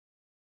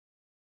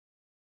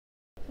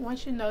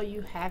Once you know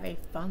you have a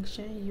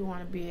function, you want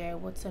to be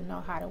able to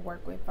know how to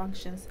work with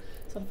functions.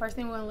 So the first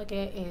thing we're going to look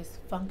at is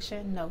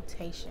function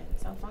notation.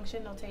 So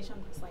function notation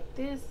looks like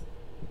this.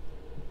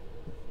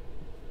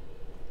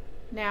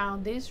 Now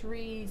this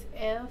reads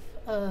f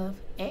of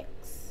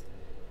x.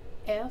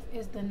 F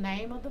is the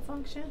name of the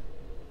function,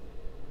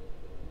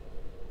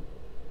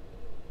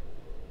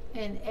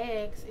 and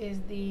x is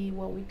the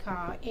what we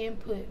call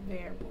input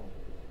variable.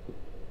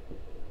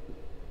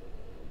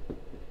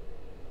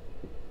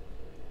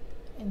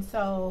 And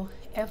so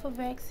f of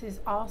x is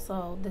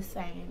also the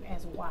same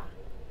as y.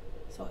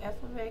 So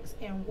f of x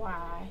and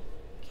y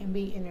can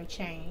be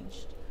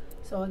interchanged.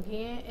 So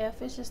again,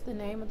 f is just the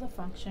name of the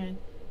function,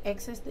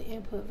 x is the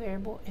input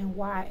variable, and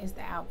y is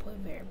the output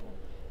variable.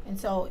 And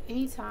so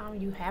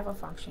anytime you have a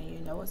function, you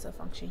know it's a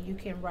function, you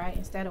can write,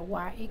 instead of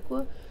y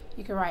equal,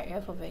 you can write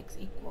f of x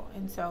equal.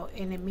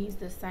 And it means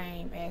the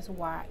same as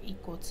y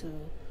equal to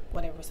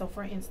whatever. So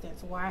for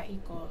instance, y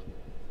equal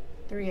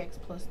 3x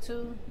plus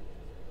 2.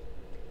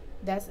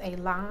 That's a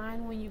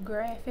line when you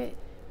graph it,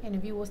 and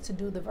if you was to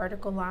do the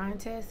vertical line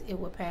test, it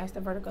would pass the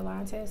vertical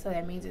line test, so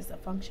that means it's a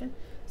function.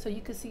 So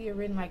you can see it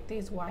written like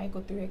this, y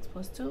equal 3x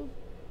plus 2,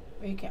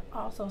 or you can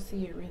also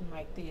see it written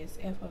like this,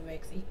 f of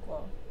x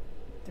equal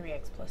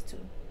 3x plus 2.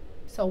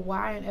 So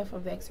y and f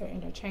of x are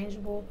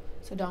interchangeable,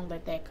 so don't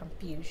let that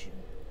confuse you.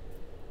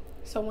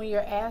 So when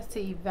you're asked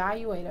to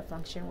evaluate a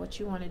function, what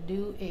you want to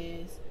do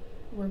is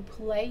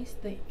replace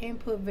the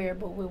input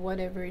variable with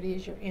whatever it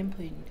is you're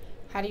inputting.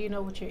 How do you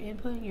know what you're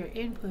inputting? You're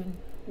inputting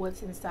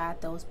what's inside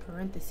those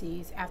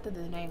parentheses after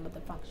the name of the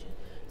function.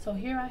 So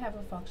here I have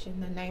a function,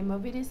 the name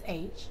of it is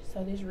h,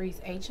 so this reads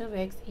h of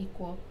x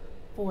equal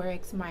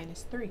 4x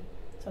minus 3.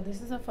 So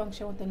this is a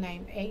function with the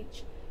name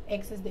h.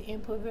 X is the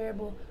input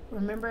variable.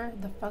 Remember,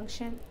 the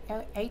function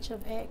h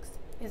of x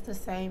is the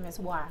same as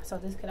y, so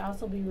this could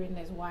also be written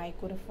as y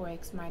equal to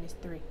 4x minus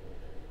 3.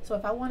 So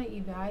if I want to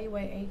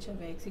evaluate h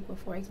of x equal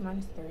 4x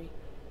minus 3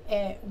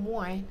 at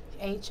 1,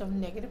 h of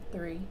negative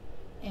 3,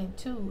 and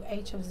 2,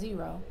 h of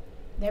 0,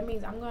 that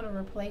means I'm going to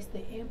replace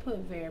the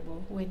input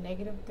variable with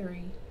negative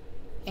 3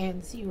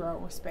 and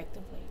 0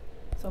 respectively.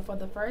 So for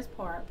the first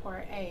part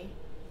A,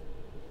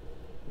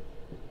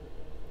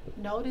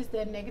 notice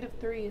that negative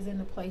 3 is in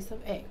the place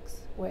of x.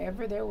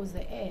 Wherever there was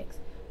an x,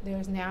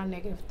 there's now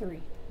negative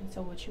 3. And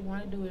so what you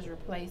want to do is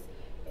replace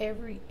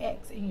every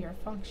x in your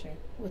function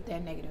with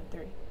that negative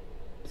 3.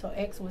 So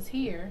x was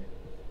here,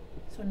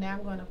 so now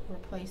I'm going to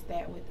replace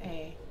that with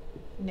a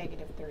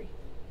negative 3.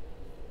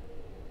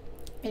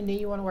 And then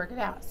you want to work it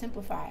out,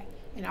 simplify it,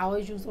 and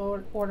always use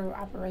order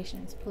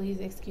operations.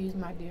 Please excuse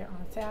my dear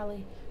Aunt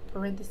Sally.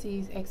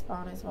 Parentheses,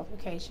 exponents,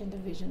 multiplication,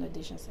 division,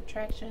 addition,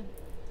 subtraction.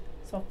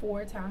 So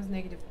 4 times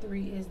negative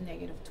 3 is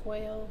negative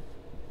 12.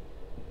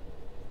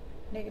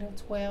 Negative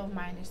 12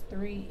 minus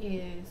 3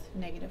 is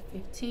negative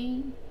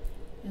 15.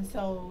 And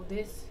so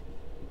this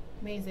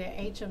means that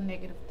h of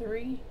negative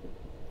 3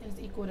 is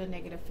equal to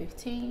negative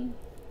 15.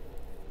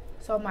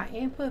 So my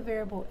input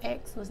variable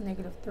x was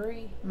negative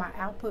 3. My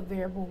output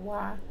variable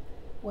y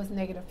was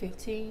negative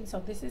 15. So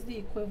this is the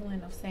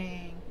equivalent of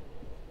saying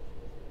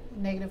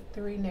negative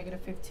 3,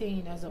 negative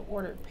 15 as an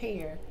ordered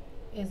pair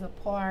is a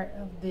part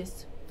of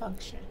this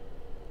function.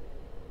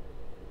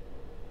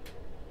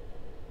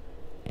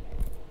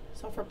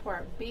 So for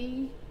part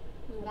B,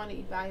 we want to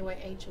evaluate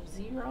h of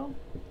 0.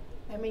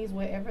 That means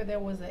wherever there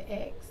was an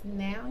x,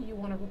 now you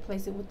want to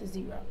replace it with the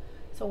 0.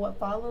 So what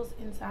follows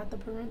inside the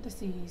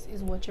parentheses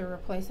is what you're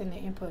replacing the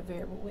input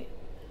variable with.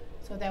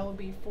 So that would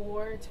be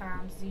 4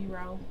 times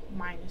 0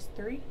 minus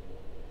 3.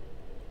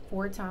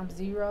 4 times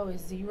 0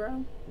 is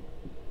 0.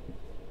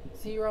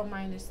 0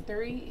 minus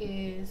 3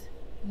 is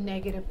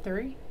negative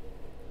 3.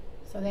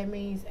 So that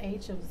means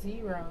h of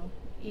 0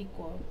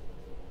 equals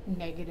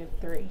negative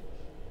 3.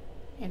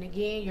 And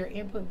again, your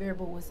input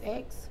variable was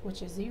x,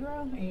 which is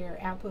 0, and your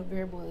output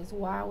variable is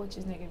y, which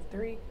is negative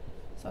 3.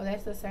 So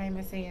that's the same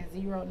as saying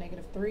 0,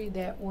 negative 3.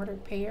 That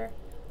ordered pair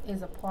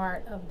is a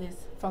part of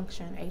this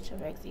function h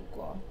of x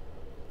equal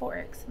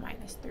 4x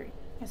minus 3.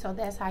 And so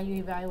that's how you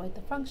evaluate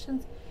the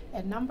functions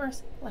and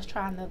numbers. Let's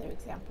try another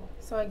example.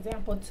 So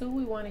example 2,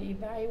 we want to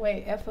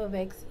evaluate f of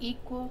x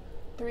equal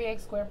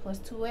 3x squared plus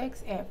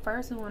 2x. At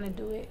first, we want to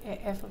do it at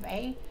f of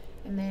a,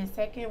 and then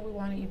second, we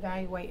want to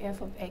evaluate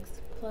f of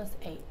x plus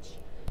h.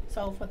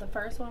 So for the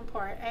first one,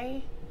 part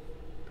A,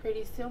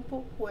 pretty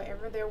simple.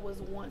 Wherever there was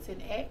once an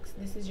x,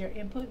 this is your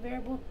input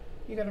variable,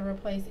 you're going to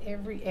replace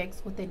every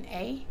x with an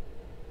a.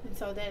 And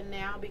so that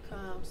now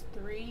becomes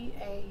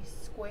 3a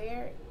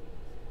squared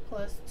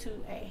plus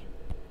 2a.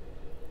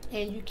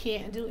 And you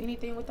can't do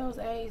anything with those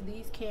a's.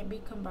 These can't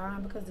be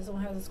combined because this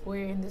one has a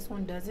square and this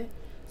one doesn't.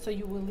 So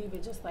you will leave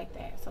it just like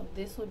that. So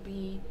this would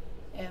be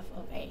f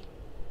of a.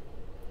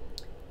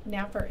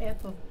 Now for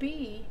f of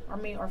b,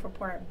 or for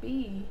part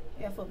B,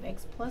 f of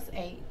x plus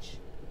h,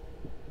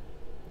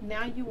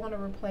 now you want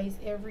to replace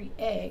every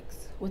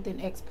x with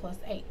an x plus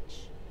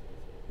h.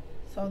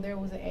 So there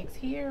was an x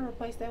here,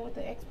 replace that with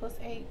the x plus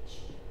h.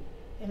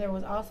 And there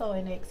was also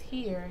an x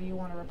here, you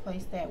want to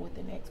replace that with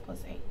an x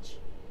plus h.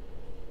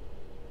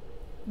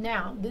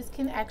 Now, this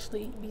can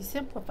actually be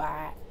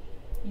simplified.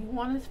 You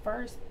want to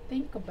first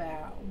think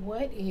about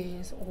what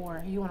is,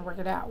 or you want to work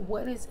it out,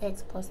 what is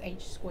x plus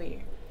h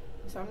squared?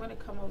 So I'm going to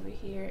come over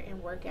here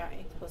and work out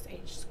x plus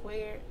h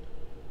squared.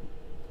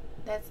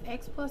 That's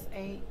x plus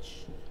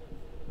h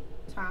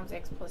times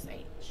x plus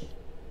h.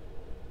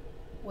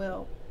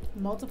 Well,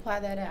 multiply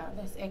that out.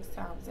 That's x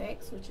times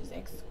x, which is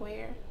x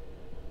squared.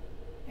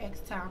 X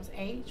times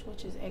h,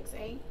 which is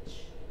xh.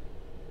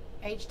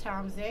 H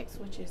times x,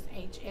 which is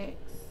hx.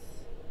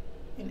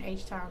 And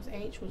h times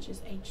h, which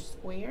is h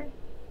squared.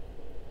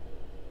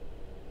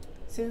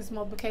 Since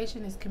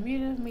multiplication is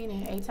commutative,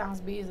 meaning a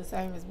times b is the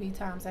same as b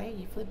times a,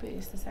 you flip it,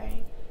 it's the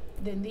same.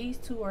 Then these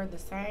two are the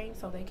same,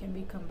 so they can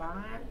be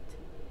combined.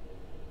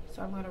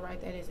 So I'm going to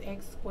write that as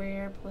x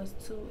squared plus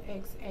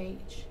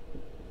 2xh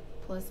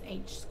plus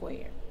h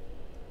squared.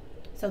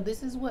 So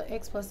this is what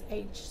x plus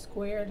h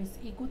squared is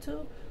equal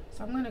to.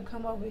 So I'm going to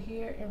come over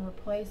here and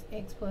replace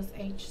x plus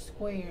h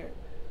squared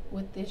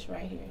with this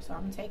right here. So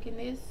I'm taking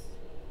this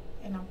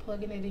and I'm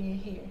plugging it in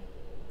here.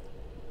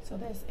 So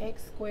that's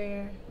x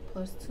squared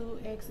plus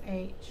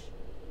 2xh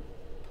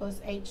plus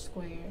h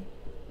squared.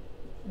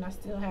 And I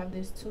still have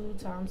this 2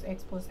 times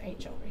x plus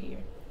h over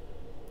here.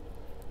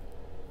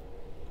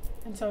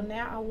 And so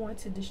now I want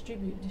to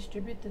distribute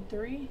the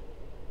 3.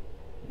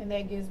 And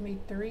that gives me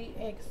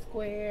 3x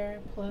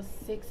squared plus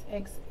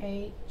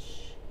 6xh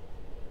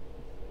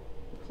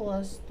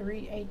plus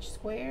 3h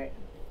squared.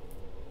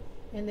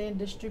 And then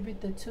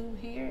distribute the 2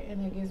 here,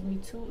 and that gives me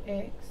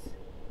 2x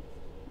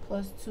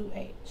plus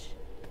 2h.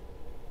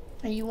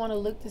 And you want to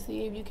look to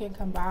see if you can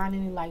combine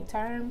any like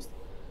terms,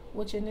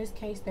 which in this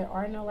case there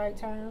are no like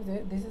terms.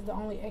 This is the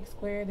only x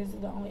squared, this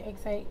is the only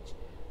xh,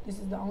 this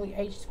is the only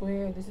h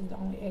squared, this is the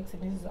only x,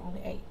 and this is the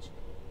only h.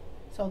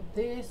 So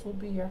this will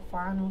be your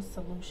final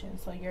solution.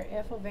 So your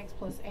f of x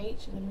plus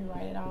h, let me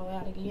write it all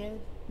out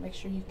again, make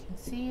sure you can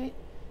see it.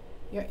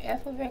 Your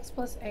f of x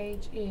plus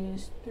h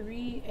is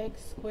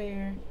 3x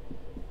squared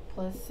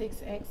plus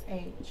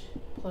 6xh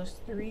plus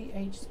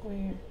 3h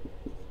squared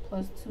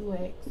plus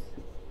 2x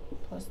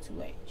plus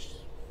 2h.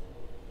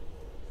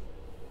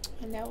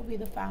 And that will be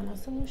the final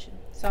solution.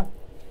 So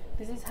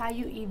this is how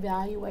you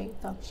evaluate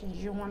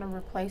functions. You want to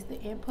replace the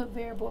input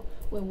variable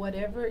with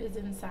whatever is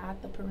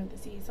inside the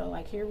parentheses. So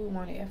like here we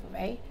wanted f of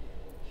a,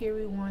 here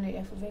we wanted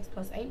f of x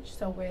plus h.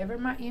 So wherever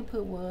my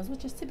input was,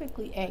 which is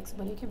typically x,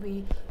 but it could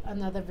be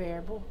another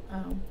variable,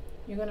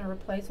 you're going to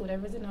replace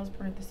whatever's in those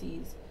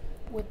parentheses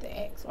with the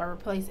x, or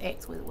replace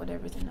x with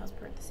whatever's in those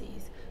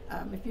parentheses.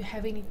 If you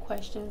have any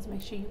questions,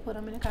 make sure you put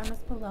them in the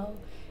comments below.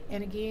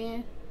 And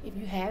again, if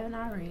you haven't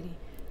already,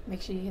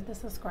 make sure you hit the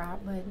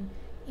subscribe button.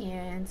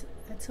 And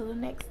until the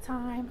next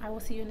time, I will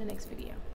see you in the next video.